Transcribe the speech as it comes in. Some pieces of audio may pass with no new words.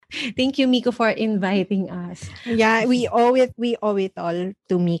Thank you, Miko, for inviting us. Yeah, we owe it all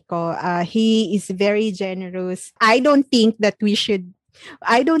to Miko. He is very generous. I don't think we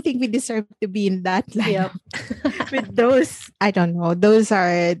deserve to be in that lineup Yep. with those. I don't know. Those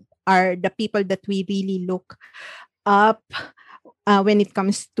are the people that we really look up when it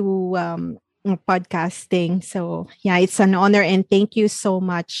comes to podcasting. So yeah, it's an honor, and thank you so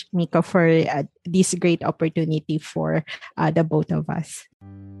much, Miko, for this great opportunity for the both of us.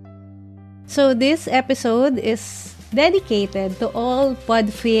 So this episode is dedicated to all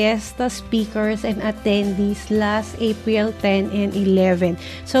Podfiesta speakers and attendees last April 10 and 11.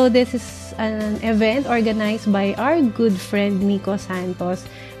 So this is an event organized by our good friend Miko Santos,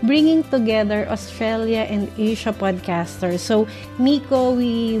 bringing together Australia and Asia podcasters. So Miko,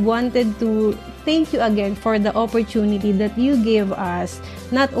 we wanted to thank you again for the opportunity that you gave us,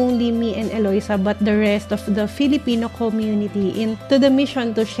 not only me and Eloisa, but the rest of the Filipino community into the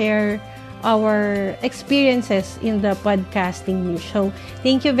mission to share our experiences in the podcasting niche. So,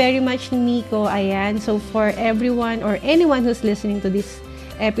 thank you very much, Miko. Ayan. So, for everyone or anyone who's listening to this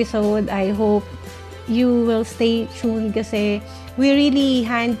episode, I hope you will stay tuned kasi we really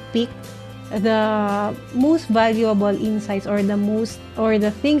handpicked the most valuable insights or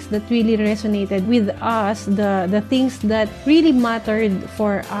the things that really resonated with us, the things that really mattered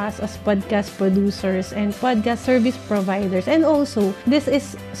for us as podcast producers and podcast service providers. And also, this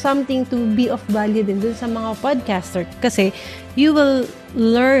is something to be of value din dun sa mga podcaster kasi you will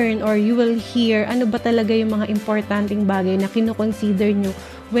learn or you will hear ano ba talaga yung mga importanteng bagay na kino-consider nyo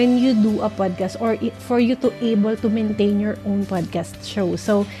when you do a podcast or for you to able to maintain your own podcast show.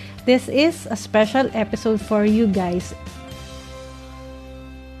 So, this is a special episode for you guys.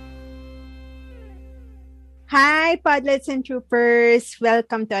 Hi, Podlets and Troopers.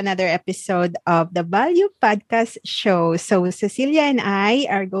 Welcome to another episode of the Value Podcast Show. So, Cecilia and I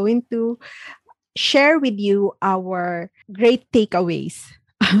are going to share with you our great takeaways.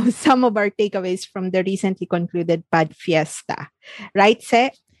 Some of our takeaways from the recently concluded Podfiesta. Right, Se?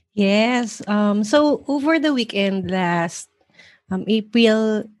 Yes. So, over the weekend last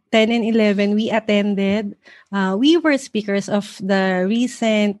April 10 and 11, we attended. We were speakers of the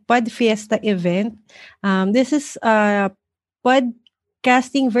recent Podfiesta event. This is a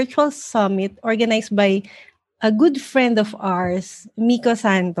podcasting virtual summit organized by a good friend of ours, Miko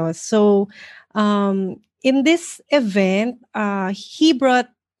Santos. So, in this event, he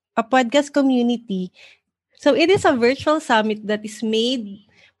brought a podcast community. So, it is a virtual summit that is made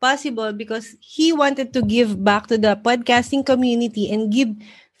possible because he wanted to give back to the podcasting community and give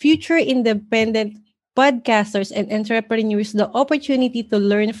future independent podcasters and entrepreneurs the opportunity to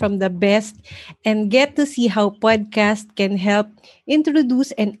learn from the best and get to see how podcast can help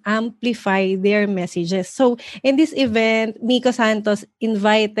introduce and amplify their messages. So in this event, Miko Santos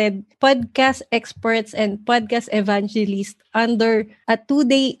invited podcast experts and podcast evangelists under a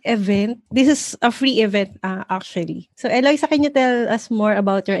 2-day event. This is a free event actually. So Eloisa, can you tell us more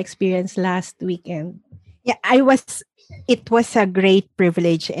about your experience last weekend? Yeah, it was a great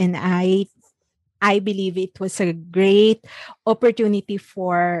privilege, and I believe it was a great opportunity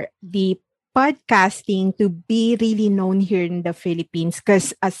for the podcasting to be really known here in the Philippines,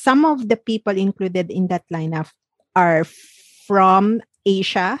 because some of the people included in that lineup are from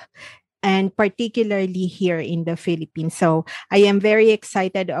Asia and particularly here in the Philippines. So I am very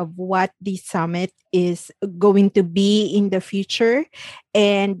excited of what this summit is going to be in the future.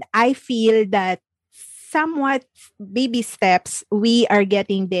 And I feel that somewhat baby steps, we are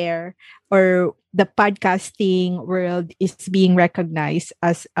getting there, or the podcasting world is being recognized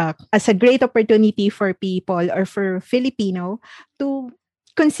as a great opportunity for people or for Filipino to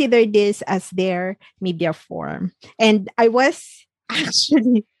consider this as their media form. And I was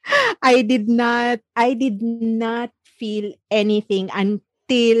actually I did not feel anything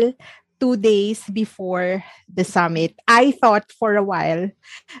until 2 days before the summit. I thought for a while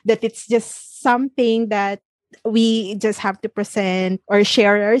that it's just something that we just have to present or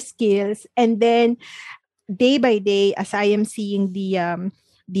share our skills, and then day by day, as I am seeing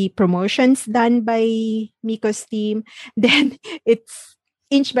the promotions done by Miko's team, then it's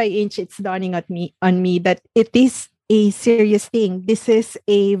inch by inch, it's dawning at me that it is a serious thing. This is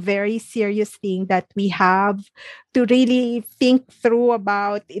a very serious thing that we have to really think through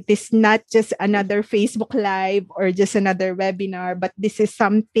about. It is not just another Facebook Live or just another webinar, but this is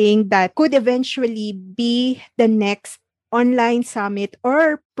something that could eventually be the next online summit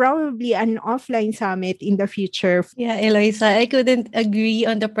or probably an offline summit in the future. Yeah, Eloisa, I couldn't agree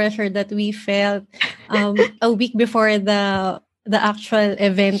on the pressure that we felt a week before the the actual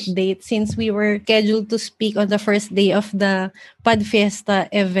event date since we were scheduled to speak on the first day of the Podfiesta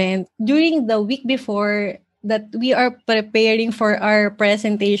event. During the week before that we are preparing for our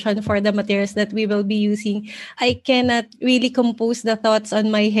presentation for the materials that we will be using, I cannot really compose the thoughts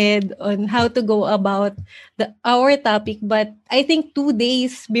on my head on how to go about our topic. But I think 2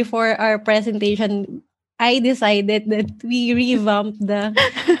 days before our presentation, I decided that we revamped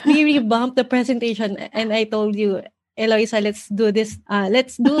the presentation, and I told you, Eloisa, let's do this.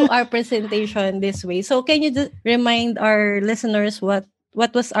 Let's do our presentation this way. So can you just remind our listeners what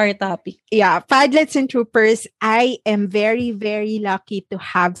was our topic? Yeah, Padlets and Troopers, I am very, very lucky to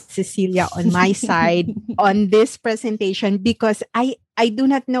have Cecilia on my side on this presentation because I do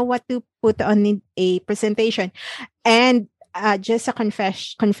not know what to put on in a presentation. And just a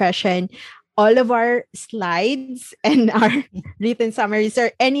confession, all of our slides and our written summaries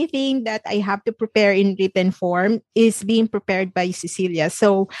or anything that I have to prepare in written form is being prepared by Cecilia.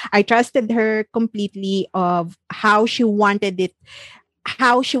 So I trusted her completely of how she wanted it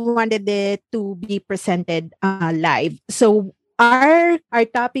to be presented live. So our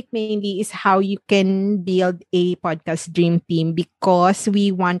topic mainly is how you can build a podcast dream team because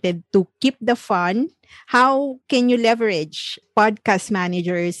we wanted to keep the fun. How can you leverage podcast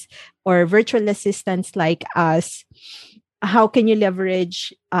managers or virtual assistants like us? How can you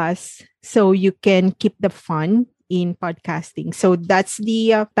leverage us so you can keep the fun in podcasting? So that's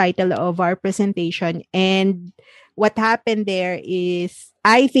the title of our presentation. And what happened there is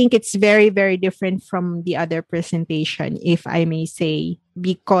I think it's very, very different from the other presentation, if I may say,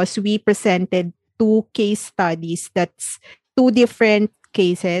 because we presented two case studies. That's two different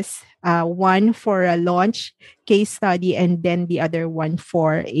cases. One for a launch case study and then the other one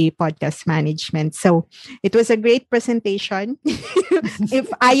for a podcast management. So it was a great presentation. If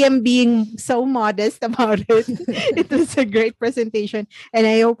I am being so modest about it, it was a great presentation. And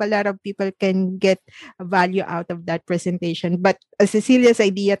I hope a lot of people can get value out of that presentation. But Cecilia's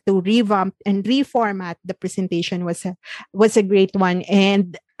idea to revamp and reformat the presentation was a great one.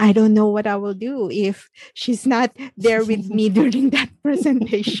 And I don't know what I will do if she's not there with me during that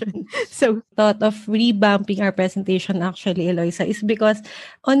presentation. So thought of revamping our presentation actually, Eloisa, is because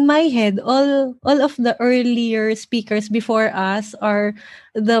on my head, all of the earlier speakers before us are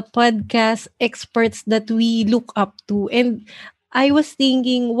the podcast experts that we look up to. And I was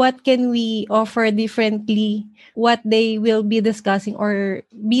thinking, what can we offer differently? What they will be discussing or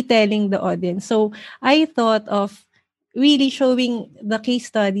be telling the audience. So I thought of really showing the case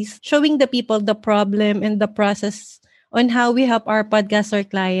studies, showing the people the problem and the process on how we help our podcaster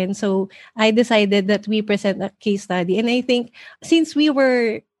clients. So I decided that we present a case study. And I think since we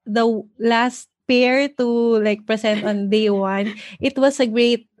were the last pair to like present on day one, it was a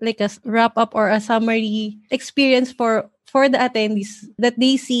great like a wrap up or a summary experience for the attendees that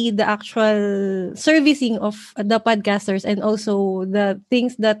they see the actual servicing of the podcasters and also the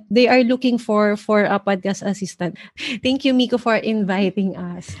things that they are looking for a podcast assistant. Thank you, Miko, for inviting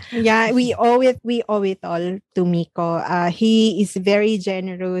us. yeah, we owe it all to Miko. He is very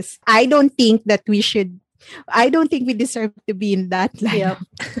generous. I don't think we deserve to be in that Yep.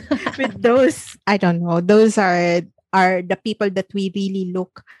 lineup with those. I don't know. Those are the people that we really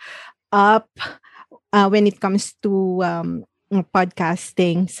look up when it comes to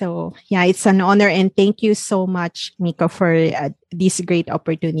podcasting. So yeah, it's an honor and thank you so much, Miko, for this great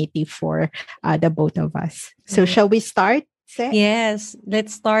opportunity for the both of us. So shall we start? Yes,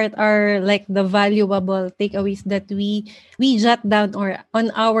 let's start our like the valuable takeaways that we jot down or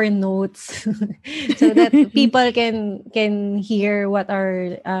on our notes so that people can hear what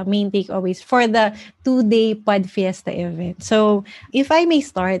our main takeaways for the 2-day Podfiesta event. So if I may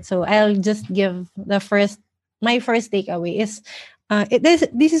start, so I'll just give my first takeaway is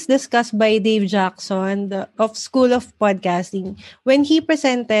this is discussed by Dave Jackson of School of Podcasting when he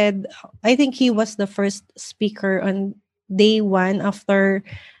presented. I think he was the first speaker on day one after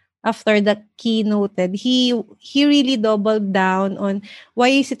the keynoted, he really doubled down on why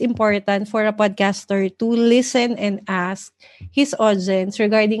is it important for a podcaster to listen and ask his audience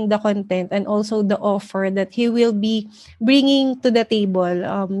regarding the content and also the offer that he will be bringing to the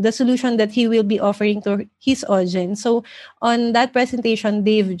table, the solution that he will be offering to his audience. So on that presentation,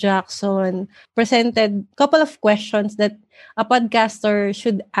 Dave Jackson presented a couple of questions that a podcaster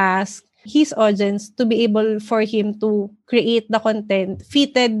should ask his audience to be able for him to create the content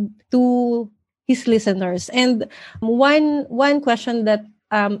fitted to his listeners. And one question that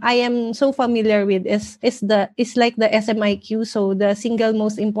I am so familiar with is like the SMIQ, so the single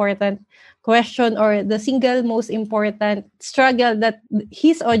most important question or the single most important struggle that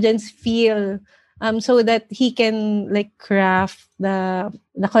his audience feel so that he can like craft the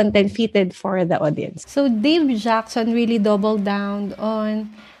content fitted for the audience. So Dave Jackson really doubled down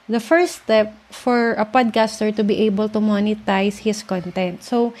on the first step for a podcaster to be able to monetize his content.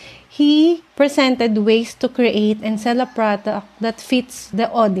 So he presented ways to create and sell a product that fits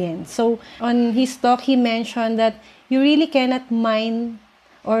the audience. So on his talk, he mentioned that you really cannot mine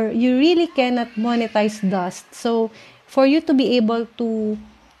or you really cannot monetize dust. So for you to be able to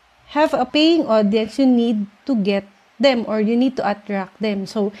have a paying audience, you need to get them or you need to attract them.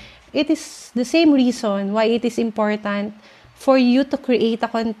 So it is the same reason why it is important for you to create a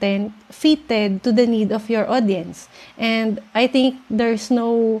content fitted to the need of your audience. And I think there's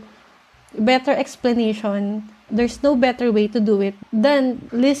no better explanation, there's no better way to do it than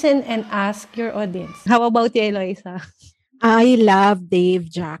listen and ask your audience. How about you, Eloisa? I love Dave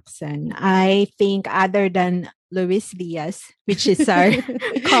Jackson. I think other than Luis Diaz, which is our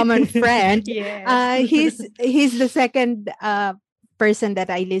common friend, Yes. he's the second person that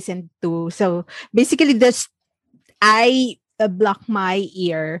I listened to. So basically, this I block my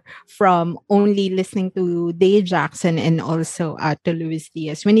ear from only listening to Dave Jackson and also to Luis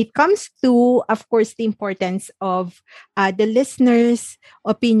Diaz. When it comes to, of course, the importance of the listeners'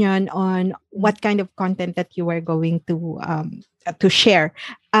 opinion on what kind of content that you are going to share,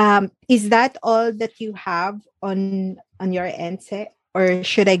 is that all that you have on your end, Se? Or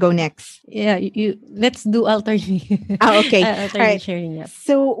should I go next? Yeah, you let's do alternate. Okay. All Alternate right. sharing. Yep.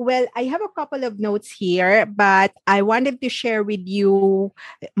 So, well, I have a couple of notes here, but I wanted to share with you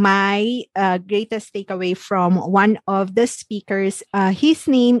my greatest takeaway from one of the speakers. His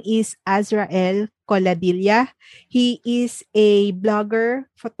name is Azrael Coladilla. He is a blogger,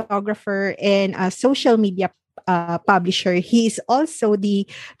 photographer, and a social media publisher. He is also the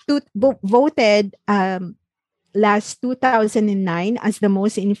voted last 2009 as the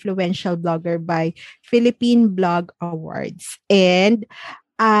most influential blogger by Philippine Blog Awards. And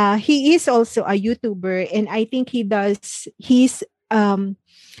he is also a YouTuber, and I think he does his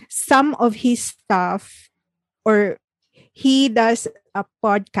some of his stuff, or he does a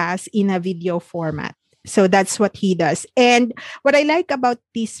podcast in a video format. So that's what he does. And what I like about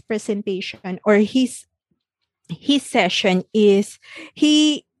this presentation or his session is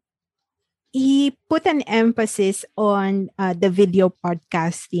he put an emphasis on the video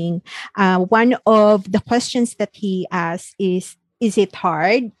podcasting. One of the questions that he asked is it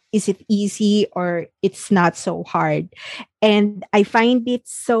hard? Is it easy, or it's not so hard? And I find it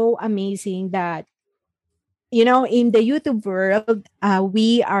so amazing that, in the YouTube world,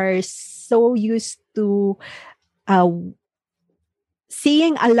 we are so used to uh,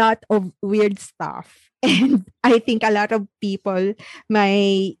 seeing a lot of weird stuff. And I think a lot of people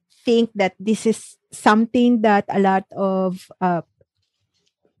might think that this is something that a lot of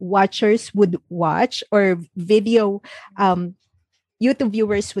watchers would watch, or video YouTube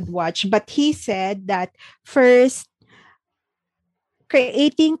viewers would watch. But he said that first,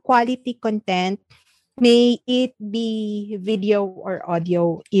 creating quality content, may it be video or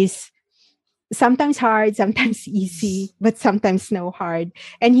audio, is sometimes hard, sometimes easy, but sometimes no hard.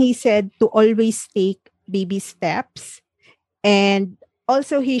 And he said to always take baby steps. And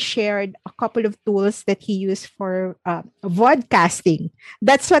also, he shared a couple of tools that he used for vodcasting.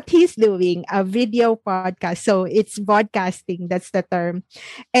 That's what he's doing, a video podcast. So it's vodcasting, that's the term.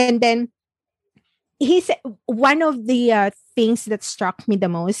 And then he said one of the things that struck me the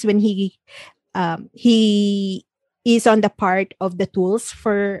most when he is on the part of the tools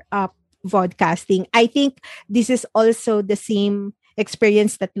for vodcasting. I think this is also the same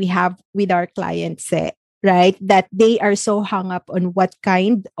experience that we have with our clients, right? That they are so hung up on what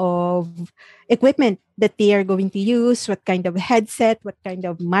kind of equipment that they are going to use, what kind of headset, what kind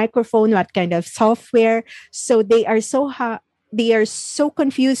of microphone, what kind of software. So they are so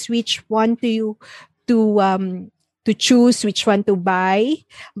confused which one to choose, which one to buy.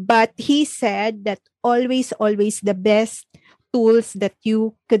 But he said that always the best tools that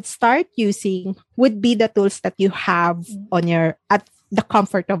you could start using would be the tools that you have at the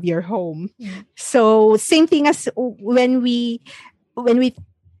comfort of your home. So same thing as when we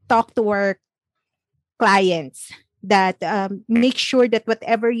talk to our clients, that make sure that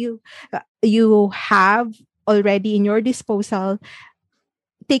whatever you have already in your disposal,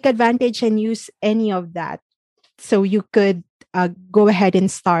 take advantage and use any of that, so you could go ahead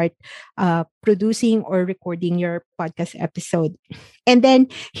and start producing or recording your podcast episode. And then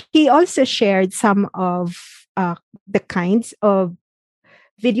he also shared some of the kinds of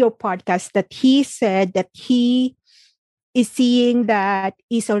video podcasts that he said that he is seeing that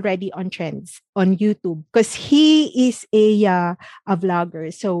is already on trends on YouTube, because he is a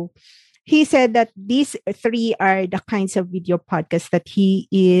vlogger. So he said that these three are the kinds of video podcasts that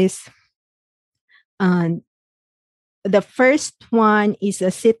he is um, the first one is a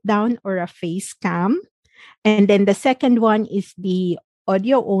sit down or a face cam. And then the second one is the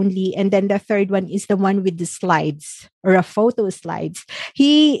audio only. And then the third one is the one with the slides or a photo slides.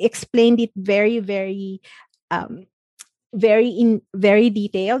 He explained it very, um, very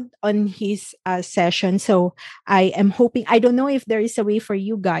detailed on his session. So I am hoping, I don't know if there is a way for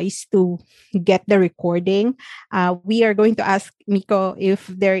you guys to get the recording. We are going to ask Miko if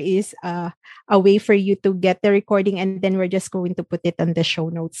there is a way for you to get the recording, and then we're just going to put it on the show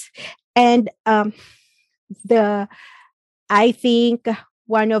notes. And the I think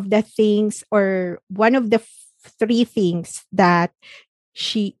one of the things, or one of the three things that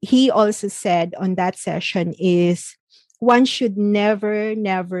he also said on that session is, one should never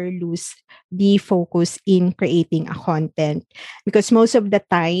lose the focus in creating a content, because most of the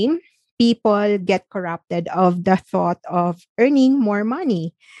time people get corrupted of the thought of earning more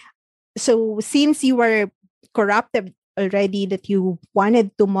money. So since you were corrupted already that you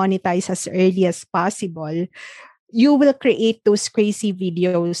wanted to monetize as early as possible, you will create those crazy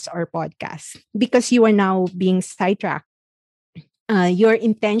videos or podcasts because you are now being sidetracked. Your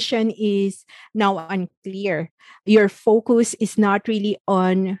intention is now unclear. Your focus is not really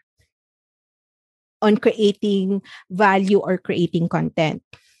on creating value or creating content.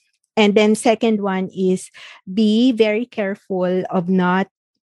 And then second one is, be very careful of not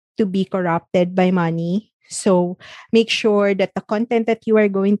to be corrupted by money. So make sure that the content that you are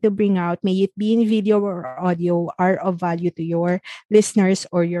going to bring out, may it be in video or audio, are of value to your listeners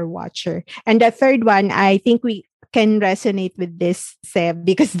or your watcher. And the third one, I think we can resonate with this, Seb,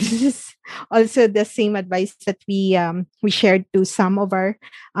 because this is also the same advice that we shared to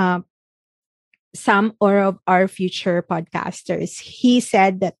um, some or of our future podcasters. He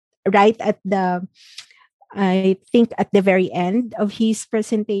said that right at the I think at the very end of his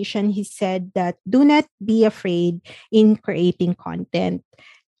presentation, he said that do not be afraid in creating content.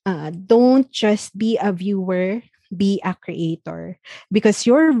 Don't just be a viewer, be a creator, because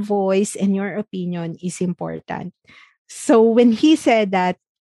your voice and your opinion is important. So when he said that,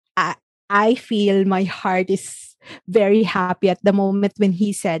 I, I feel my heart is very happy at the moment when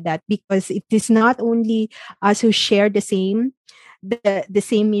he said that, because it is not only us who share the same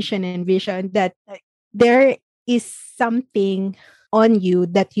mission and vision, that there is something on you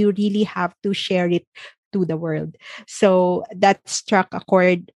that you really have to share it to the world. So that struck a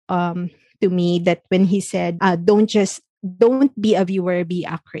chord to me, that when he said, don't be a viewer, be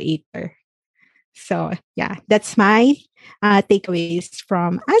a creator. So yeah, that's my takeaways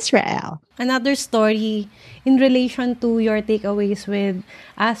from Azrael. Another story in relation to your takeaways with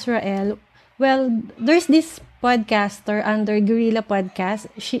Azrael. Well, there's this podcaster under Gorilla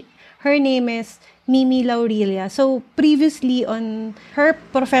Podcast. Her name is Mimi Laurelia. So previously on her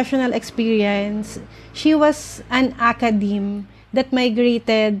professional experience, she was an academe that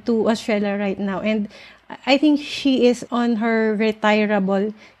migrated to Australia right now. And I think she is on her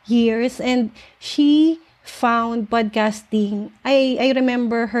retirable years, and she found podcasting. I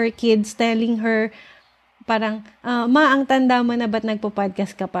remember her kids telling her parang, ma, ang tanda mo na, ba't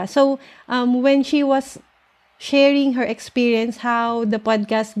nagpo-podcast ka pa? So, when she was sharing her experience, how the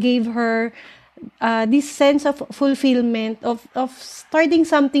podcast gave her this sense of fulfillment of starting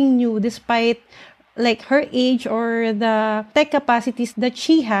something new despite like her age or the tech capacities that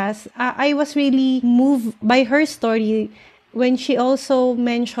she has. I was really moved by her story when she also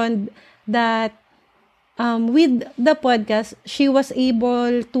mentioned that with the podcast, she was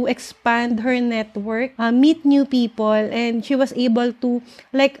able to expand her network, meet new people, and she was able to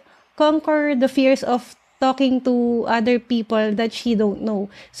like conquer the fears of talking to other people that she don't know.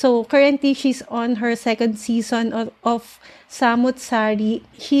 So currently, she's on her second season of Samut Sari.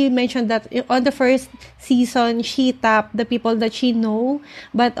 She mentioned that on the first season, she tapped the people that she know,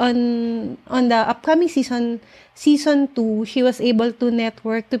 but on the upcoming season 2, she was able to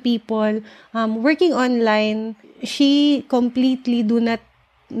network to people working online. She completely do not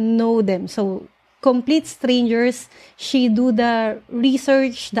know them. So complete strangers, she do the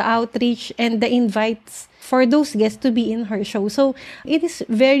research, the outreach, and the invites for those guests to be in her show. So it is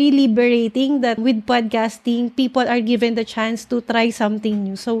very liberating that with podcasting, people are given the chance to try something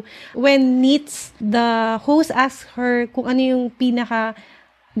new. So when Nits, the host, asked her kung ano yung pinaka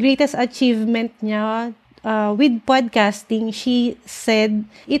greatest achievement niya with podcasting, she said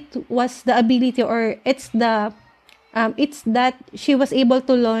it was the ability, or it's that she was able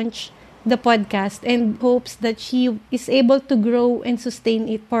to launch the podcast and hopes that she is able to grow and sustain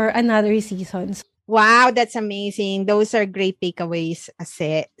it for another season. Wow, that's amazing. Those are great takeaways,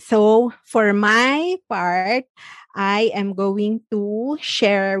 Ase. So, for my part, I am going to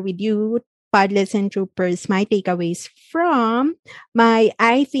share with you, Padlets and Troopers, my takeaways from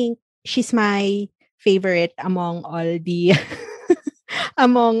I think she's my favorite among all the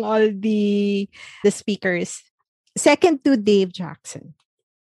among all the speakers. Second to Dave Jackson.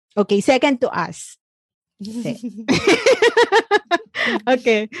 Okay, second to us. Se-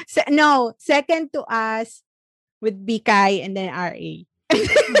 okay. No, second to us with Bikay and then RA.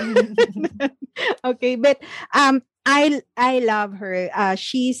 Okay, but I love her.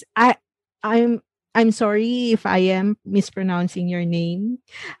 I'm I'm sorry if I am mispronouncing your name.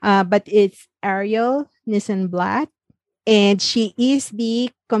 But it's Ariel Nissenblatt, and she is the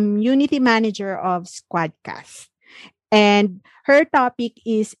community manager of Squadcast. And her topic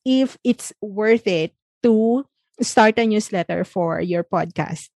is if it's worth it to start a newsletter for your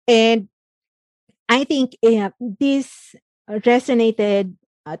podcast. And I think this resonated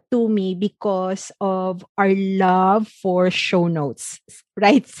to me because of our love for show notes,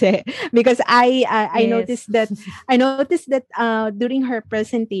 right? Because I Yes. noticed that during her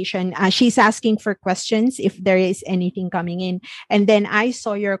presentation, she's asking for questions if there is anything coming in, and then I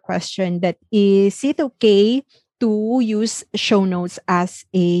saw your question that is it okay to use show notes as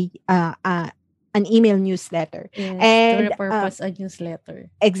a an email newsletter, Yes, to and repurpose a newsletter.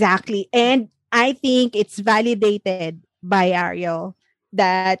 exactly. And I think it's validated by Ariel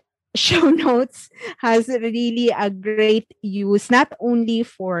that show notes has really a great use not only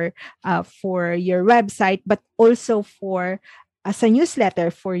for your website but also for as a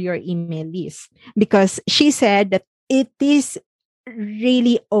newsletter for your email list, because she said that it is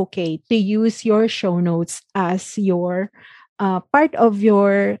really okay to use your show notes as your part of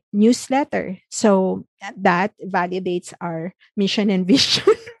your newsletter. So that validates our mission and vision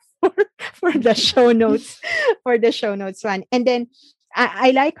for, for the show notes, for the show notes one. And then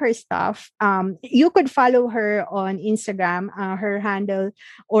I like her stuff. You could follow her on Instagram. Her handle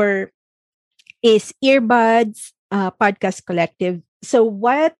or is Earbuds Podcast Collective. So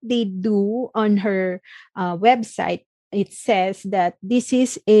what they do on her website, it says that this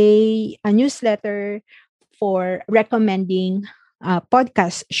is a newsletter for recommending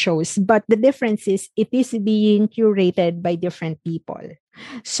podcast shows, but the difference is it is being curated by different people.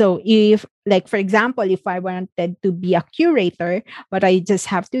 So if, like, for example, if I wanted to be a curator, what I just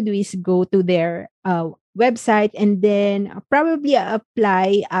have to do is go to their website and then probably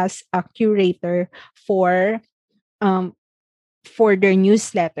apply as a curator for um, for their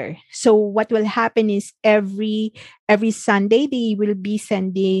newsletter. So what will happen is every Sunday they will be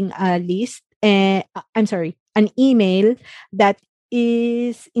sending a list. I'm sorry, an email that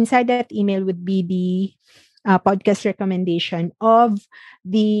is inside that email would be the podcast recommendation of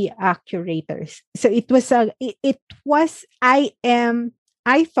the curators. So it was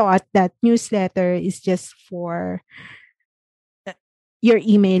I thought that newsletter is just for your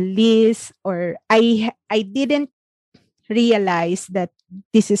email list, or I didn't realize that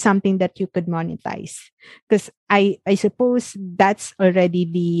this is something that you could monetize, because I suppose that's already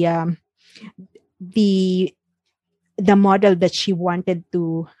the the model that she wanted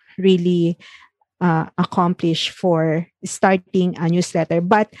to really accomplish for starting a newsletter.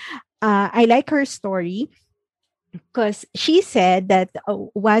 But I like her story because she said that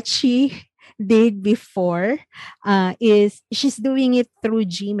what she did before is she's doing it through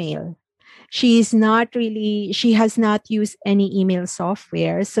Gmail. She has not used any email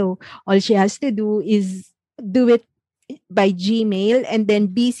software. So all she has to do is do it by Gmail and then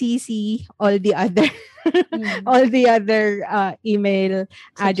BCC all the other Mm. all the other email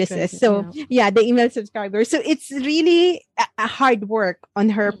addresses. Subscribers, So yeah. yeah, the email subscribers. So it's really a hard work on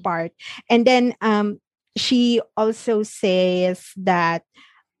her Mm. part. And then she also says that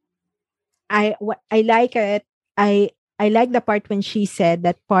I like it. I like the part when she said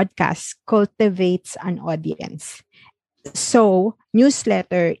that podcast cultivates an audience. So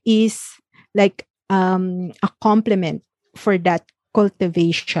newsletter is like a complement for that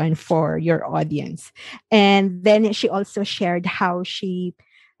cultivation for your audience. And then she also shared how she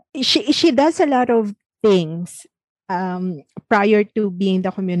does a lot of things prior to being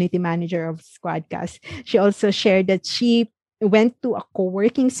the community manager of Squadcast. She also shared that she went to a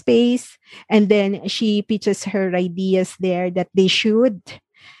co-working space and then she pitches her ideas there that they should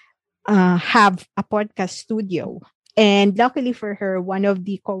have a podcast studio. And luckily for her, one of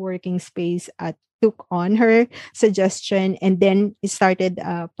the co-working space took on her suggestion and then started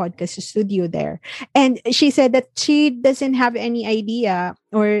a podcast studio there. And she said that she doesn't have any idea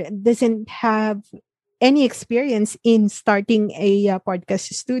or doesn't have any experience in starting a podcast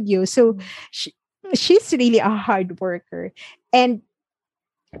studio. So Mm. she, she's really a hard worker. And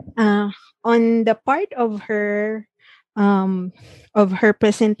uh, on the part um, of her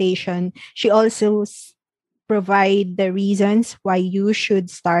presentation, she also provide the reasons why you should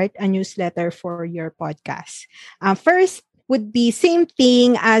start a newsletter for your podcast. First would be same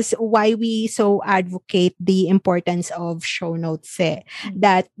thing as why we so advocate the importance of show notes.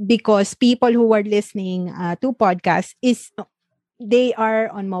 That because people who are listening to podcasts is they are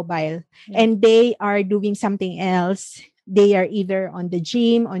on mobile and they are doing something else. They are either on the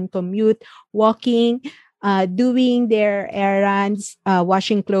gym, on commute, walking, doing their errands,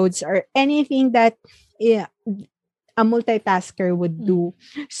 washing clothes, or anything that yeah, a multitasker would do.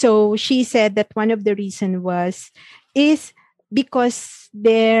 So she said that one of the reason is because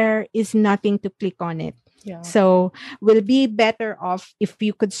there is nothing to click on it. Yeah. So will be better off if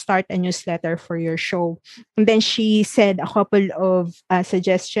you could start a newsletter for your show. And then she said a couple of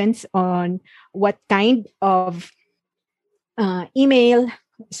suggestions on what kind of email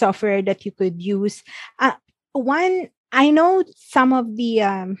software that you could use. One, I know some of the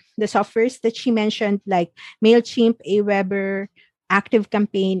softwares that she mentioned, like Mailchimp, Aweber, Active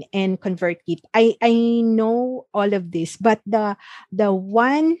Campaign, and ConvertKit. I know all of this, but the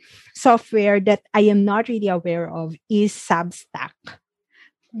one software that I am not really aware of is Substack.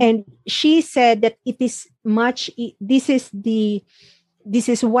 And she said that it is this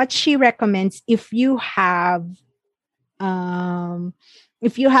is what she recommends um,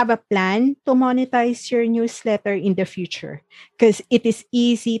 if you have a plan to monetize your newsletter in the future, because it is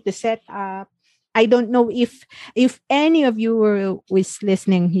easy to set up. I don't know if any of you was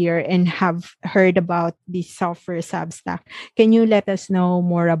listening here and have heard about the software Substack. Can you let us know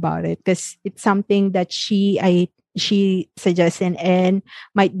more about it? Because it's something that she suggested and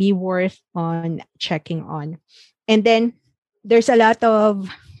might be worth on checking on. And then there's a lot of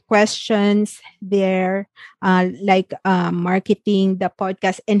questions there, like marketing the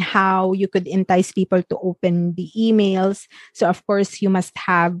podcast and how you could entice people to open the emails. So, of course, you must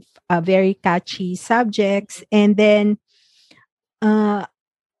have very catchy subjects. And then uh,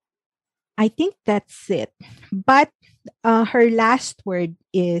 I think that's it. But her last word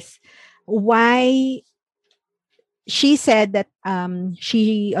is why she said that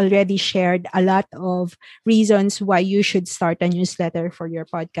she already shared a lot of reasons why you should start a newsletter for your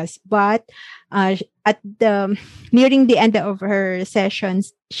podcast. But at the nearing the end of her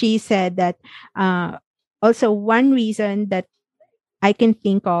sessions, she said that also one reason that I can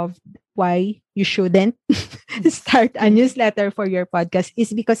think of why you shouldn't start a newsletter for your podcast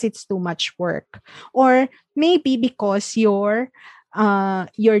is because it's too much work, or maybe because your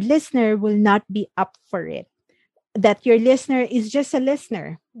listener will not be up for it, that your listener is just a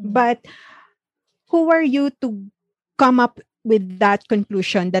listener. But who are you to come up with that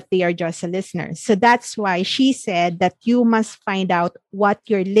conclusion that they are just a listener? So that's why she said that you must find out what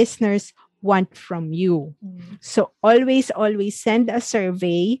your listeners want from you. So always send a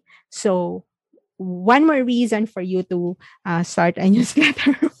survey. So one more reason for you to start a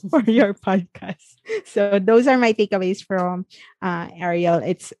newsletter for your podcast. So those are my takeaways from Ariel.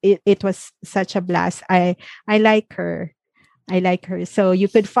 It was such a blast. I like her. I like her. So you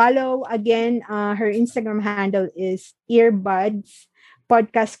could follow again. Her Instagram handle is Earbuds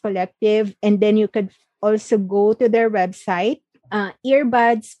Podcast Collective, and then you could also go to their website,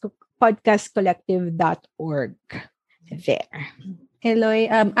 earbudspodcastcollective.org. There. Eloy,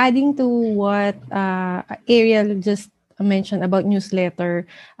 adding to what Ariel just mentioned about newsletter,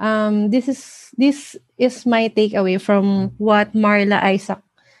 this is my takeaway from what Marla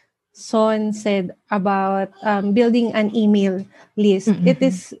Isaacson said about building an email list. Mm-hmm. It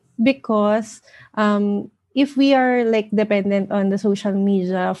is because if we are like dependent on the social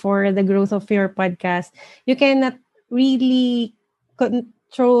media for the growth of your podcast, you cannot really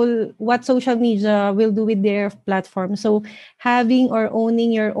control what social media will do with their platform. So having or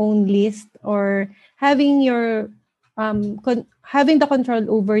owning your own list, or having your having the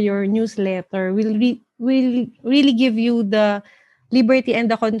control over your newsletter will really give you the liberty and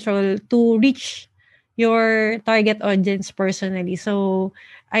the control to reach your target audience personally. So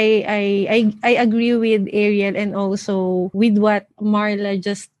I agree with Ariel and also with what Marla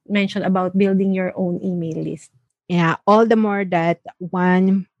just mentioned about building your own email list. Yeah, all the more that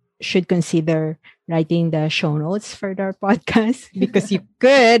one should consider writing the show notes for their podcast because you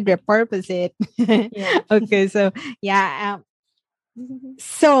could repurpose it. Yeah. Okay, so yeah.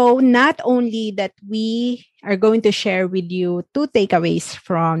 So not only that we are going to share with you two takeaways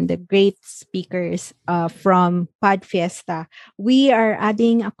from the great speakers from Podfiesta, we are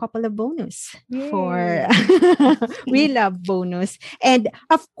adding a couple of bonus for Yay. we love bonus. And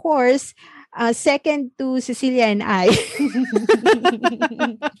of course, Second to Cecilia and I.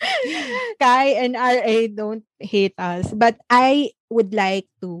 Kai and RA don't hate us. But I would like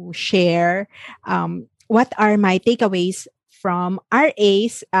to share what are my takeaways from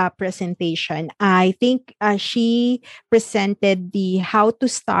RA's presentation. I think she presented the how to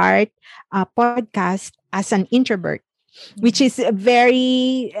start a podcast as an introvert, which is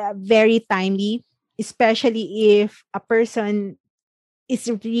very timely, especially if a person is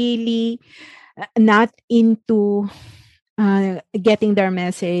really not into getting their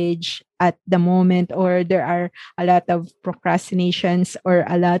message at the moment, or there are a lot of procrastinations or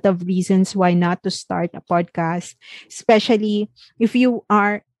a lot of reasons why not to start a podcast, especially if you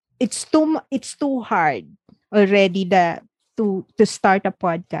are it's too hard already to start a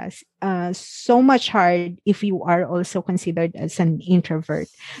podcast, so much hard if you are also considered as an introvert.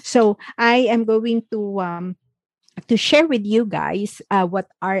 So I am going to share with you guys what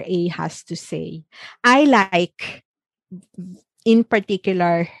RA has to say. I like, in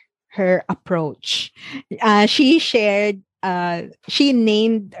particular, her approach. She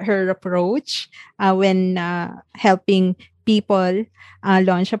named her approach when helping people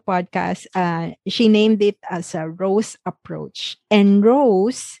launch a podcast. She named it as a ROSE approach. And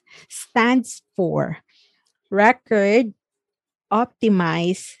ROSE stands for record,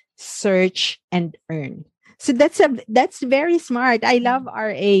 optimize, search, and earn. So that's very smart. I love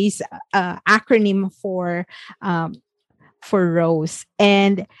RA's acronym for Rose.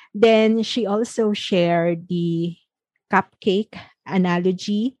 And then she also shared the cupcake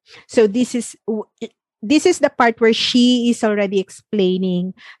analogy. So this is the part where she is already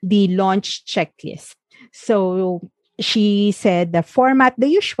explaining the launch checklist. So she said the format, the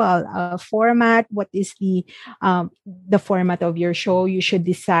usual format. What is the format of your show? You should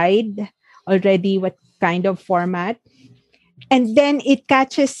decide already what kind of format. And then it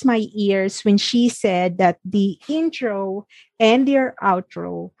catches my ears when she said that the intro and your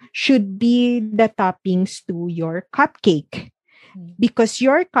outro should be the toppings to your cupcake, because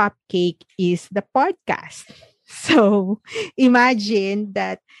your cupcake is the podcast. So imagine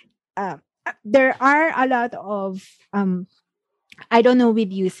that uh, there are a lot of I don't know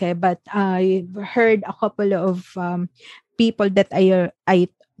with you, Seb, but I've heard a couple of people that I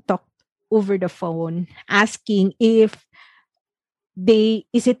talked over the phone asking if they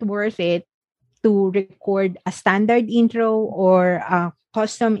is it worth it to record a standard intro or a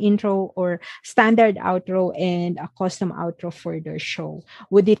custom intro, or standard outro and a custom outro for their show.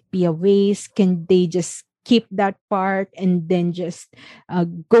 Would it be a waste? Can they just keep that part and then just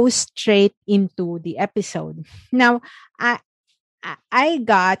go straight into the episode? Now, I I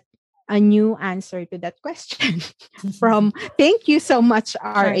got a new answer to that question from, thank you so much,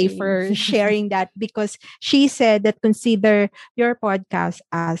 RA, Sorry. for sharing that, because she said that consider your podcast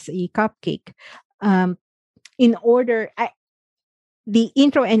as a cupcake. um in order the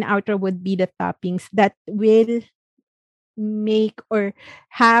intro and outro would be the toppings that will make or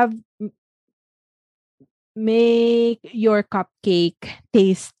have make your cupcake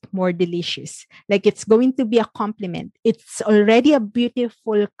taste more delicious. Like it's going to be a compliment. It's already a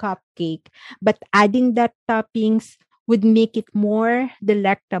beautiful cupcake, but adding that toppings would make it more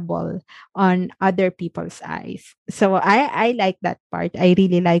delectable on other people's eyes. So I like that part. I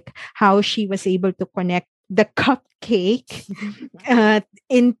really like how she was able to connect the cupcake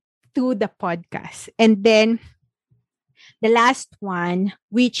into the podcast. And then the last one,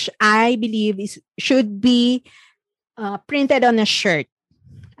 which I believe is should be printed on a shirt.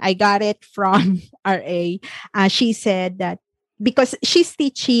 I got it from RA. She said that because she's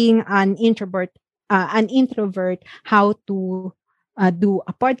teaching an introvert how to do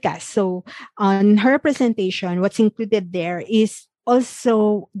a podcast. So on her presentation, what's included there is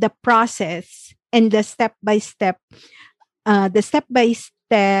also the step by step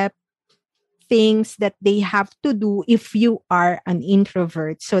things that they have to do if you are an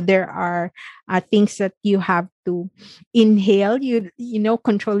introvert. So there are things that you have to inhale,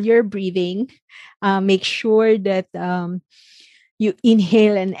 control your breathing, make sure that you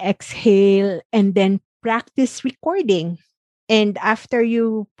inhale and exhale, and then practice recording. And after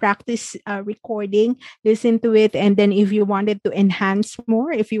you practice recording, listen to it. And then if you wanted to enhance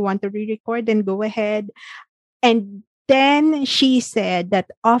more, if you want to re-record, then go ahead. And then she said that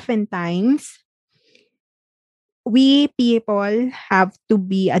oftentimes we people have to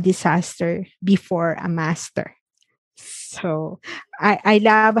be a disaster before a master. So I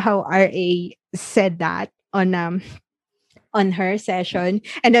love how RA said that on her session.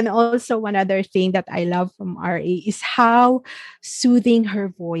 And then also one other thing that I love from RA is how soothing her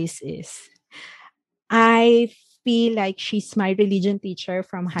voice is. I feel like she's my religion teacher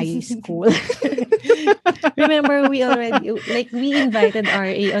from high school. Remember, we invited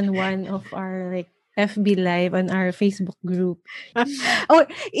RA on one of our FB Live on our Facebook group. Or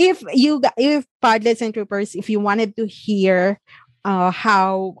if Podlets and Troopers, if you wanted to hear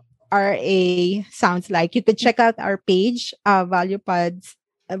how RA sounds like, you could check out our page, Value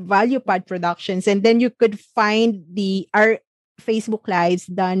Pod Productions, and then you could find our Facebook lives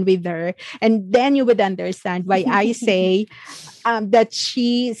done with her, and then you would understand why I say that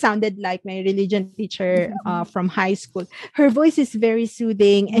she sounded like my religion teacher from high school. Her voice is very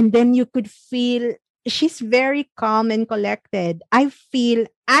soothing, and then you could feel she's very calm and collected. I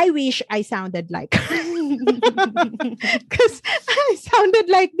wish I sounded like her. Because I sounded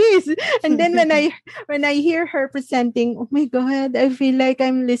like this. And then when I hear her presenting, oh my God, I feel like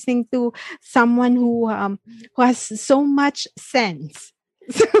I'm listening to someone who has so much sense.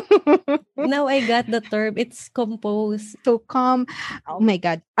 Now I got the term. It's composed. So calm. Oh my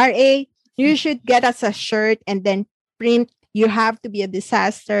God. RA, you should get us a shirt and then print, you have to be a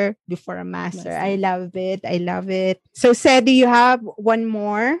disaster before a master. I love it. I love it. So, Sedi, you have one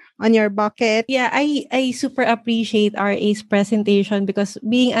more on your bucket? Yeah, I super appreciate RA's presentation because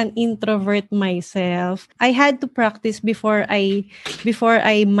being an introvert myself, I had to practice before I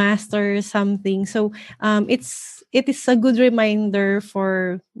master something. So, it is a good reminder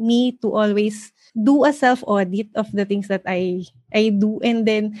for me to always do a self audit of the things that I do, and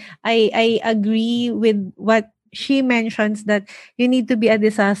then I agree with what she mentions, that you need to be a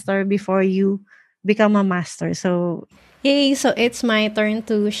disaster before you become a master. So, yay! So it's my turn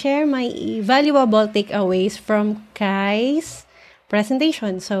to share my valuable takeaways from Kai's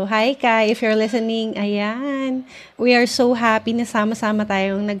presentation. So, hi Kai, if you're listening, ayan. We are so happy na sama-sama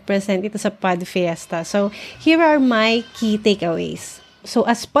tayong nag-present ito sa Podfiesta. So, here are my key takeaways. So,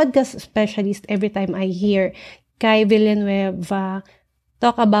 as podcast specialist, every time I hear Kai Villanueva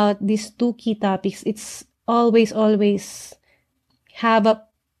talk about these two key topics, it's always have a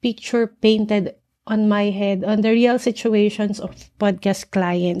picture painted on my head on the real situations of podcast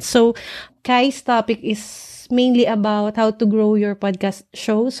clients. So, Kai's topic is mainly about how to grow your podcast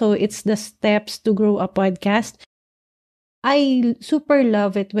show. So, it's the steps to grow a podcast. I super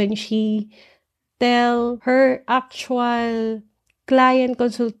love it when she tell her actual client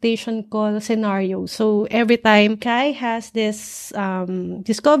consultation call scenario. So every time Kai has this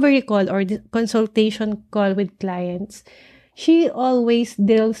discovery call or consultation call with clients, she always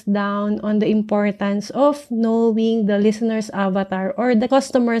drills down on the importance of knowing the listener's avatar or the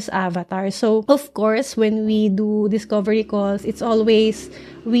customer's avatar. So, of course, when we do discovery calls, it's always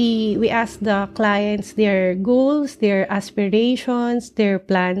we ask the clients their goals, their aspirations, their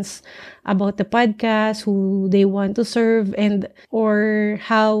plans about the podcast, who they want to serve, and or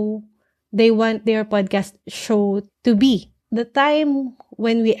how they want their podcast show to be. The time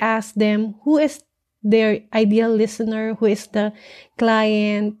when we ask them who is their ideal listener, who is the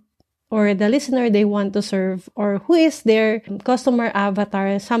client or the listener they want to serve, or who is their customer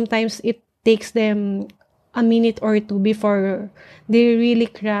avatar, sometimes it takes them a minute or two before they really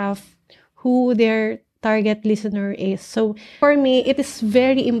craft who their target listener is. So for me, it is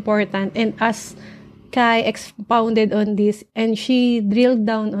very important, and as Kai expounded on this and she drilled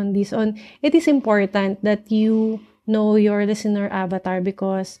down on this, it is important that you know your listener avatar,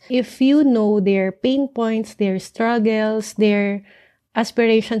 because if you know their pain points, their struggles, their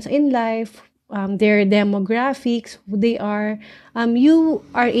aspirations in life, their demographics, who they are, you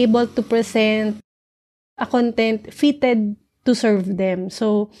are able to present a content fitted to serve them.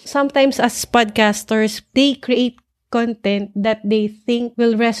 So sometimes as podcasters, they create content that they think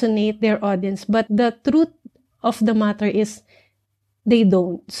will resonate their audience, but the truth of the matter is they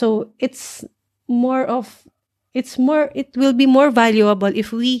don't. So it will be more valuable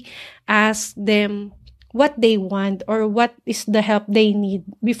if we ask them what they want or what is the help they need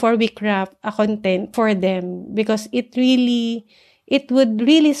before we craft a content for them, because it would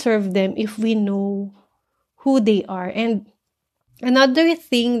really serve them if we know who they are. And another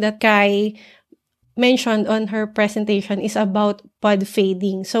thing that Kai mentioned on her presentation is about pod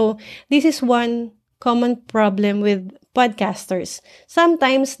fading. So this is one common problem with podcasters.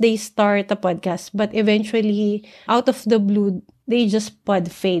 Sometimes they start a podcast, but eventually, out of the blue, they just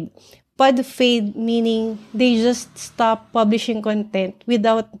pod fade. Pod fade meaning they just stop publishing content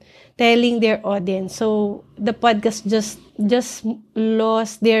without telling their audience. So the podcast just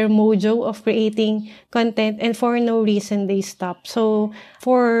lost their mojo of creating content, and for no reason they stop. So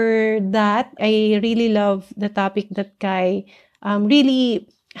for that, I really love the topic that Kai really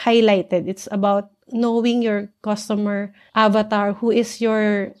highlighted. It's about knowing your customer avatar, who is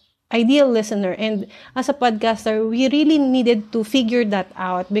your ideal listener. And as a podcaster, we really needed to figure that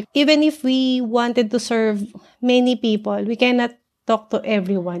out. Even if we wanted to serve many people, we cannot talk to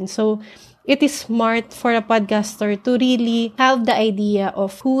everyone. So it is smart for a podcaster to really have the idea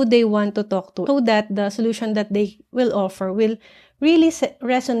of who they want to talk to, so that the solution that they will offer will really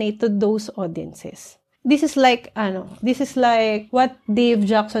resonate to those audiences. This is like what Dave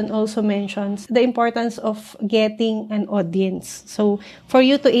Jackson also mentions, the importance of getting an audience. So for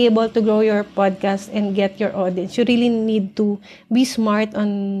you to able to grow your podcast and get your audience, you really need to be smart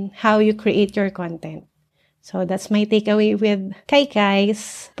on how you create your content. So that's my takeaway with Kai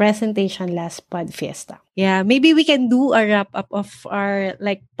Kai's presentation last Podfiesta. Yeah, maybe we can do a wrap up of our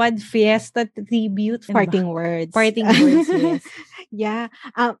like Podfiesta tribute. Parting words. Parting words, yes. Yeah.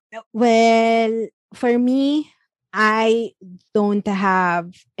 Well, for me, I don't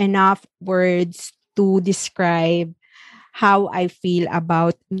have enough words to describe how I feel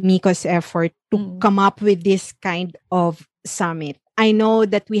about Miko's effort to come up with this kind of summit. I know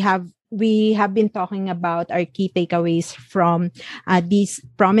that we have been talking about our key takeaways from these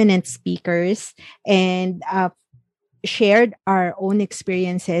prominent speakers and shared our own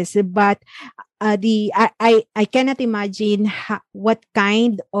experiences, but I cannot imagine what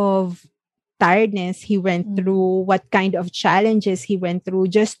kind of tiredness he went through, what kind of challenges he went through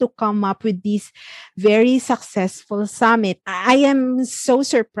just to come up with this very successful summit. I am so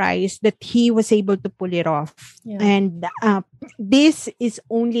surprised that he was able to pull it off. Yeah. And this is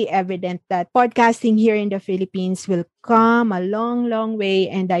only evident that podcasting here in the Philippines will come a long, long way.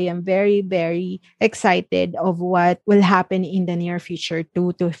 And I am very, very excited of what will happen in the near future,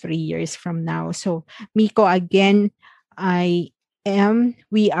 2 to 3 years from now. So, Miko, again,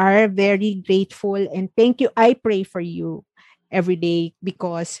 we are very grateful and thank you. I pray for you every day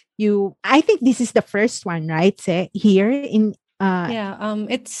because I think this is the first one, right? Here in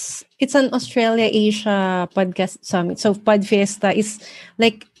it's an Australia Asia podcast summit. So Podfiesta is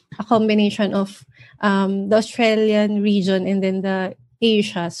like a combination of the Australian region and then the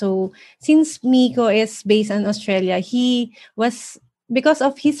Asia. So since Miko is based in Australia, he was, because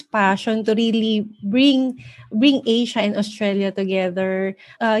of his passion to really bring Asia and Australia together,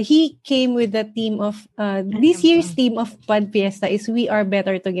 he came with the theme of this year's theme of Podfiesta is "We Are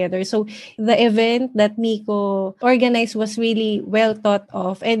Better Together." So the event that Miko organized was really well thought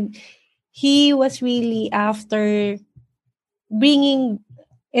of, and he was really after bringing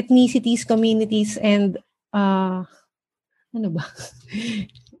ethnicities, communities, and ano ba?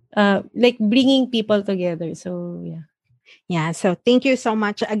 Like bringing people together. So yeah. Yeah, so thank you so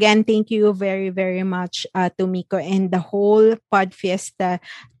much. Again, thank you very, very much to Miko and the whole Podfiesta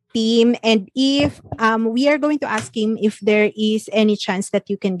team. And if we are going to ask him if there is any chance that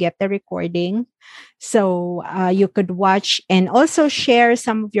you can get the recording, so you could watch and also share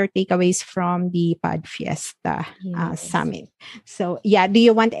some of your takeaways from the Podfiesta summit. So yeah, do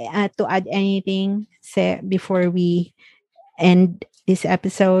you want to add anything before we end this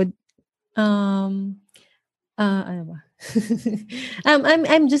episode? Ano ba?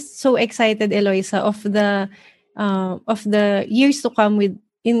 I'm just so excited, Eloisa, of the years to come with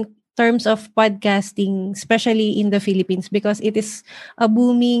in terms of podcasting, especially in the Philippines, because it is a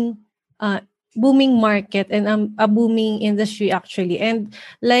booming market and a booming industry actually. And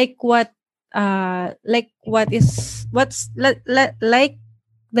like the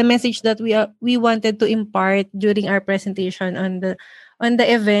message that we wanted to impart during our presentation on the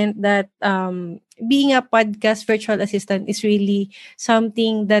event, that being a podcast virtual assistant is really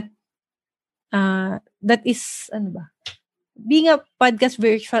something that is ano ba? Being a podcast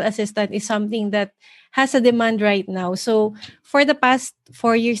virtual assistant is something that has a demand right now. So for the past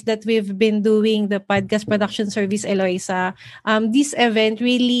 4 years that we've been doing the podcast production service, Eloisa, this event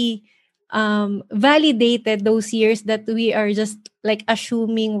really validated those years that we are just like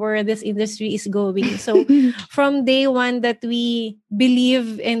assuming where this industry is going. So from day one that we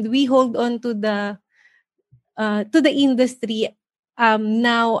believe and we hold on to the industry,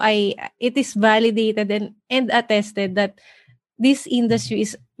 now it is validated and attested that this industry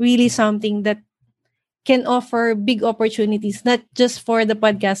is really something that can offer big opportunities, not just for the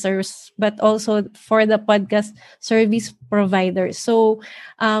podcasters, but also for the podcast service providers. So,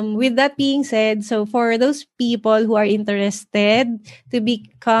 with that being said, so for those people who are interested to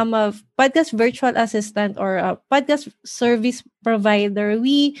become a podcast virtual assistant or a podcast service provider,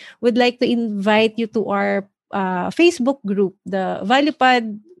 we would like to invite you to our Facebook group, the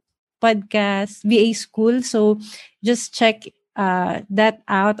ValuePod Podcast VA School. So, just check that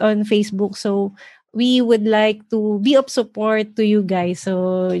out on Facebook. So, we would like to be of support to you guys.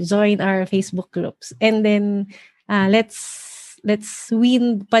 So join our Facebook groups. And then let's let's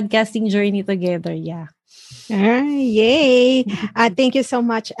win podcasting journey together. Yeah. Yay. Thank you so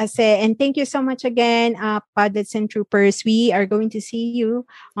much, Ase. And thank you so much again, Podlets and Troopers. We are going to see you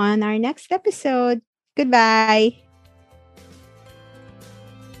on our next episode. Goodbye.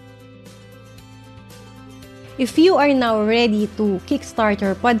 If you are now ready to kickstart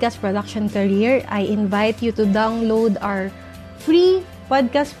your podcast production career, I invite you to download our free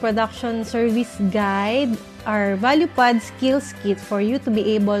podcast production service guide, our ValuePod Skills Kit, for you to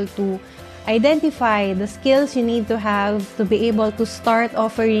be able to identify the skills you need to have to be able to start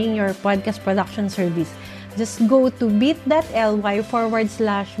offering your podcast production service. Just go to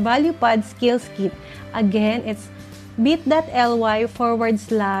bit.ly/ValuePod Skills Kit. Again, it's bit.ly/ValuePod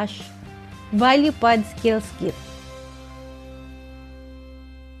Skills Kit.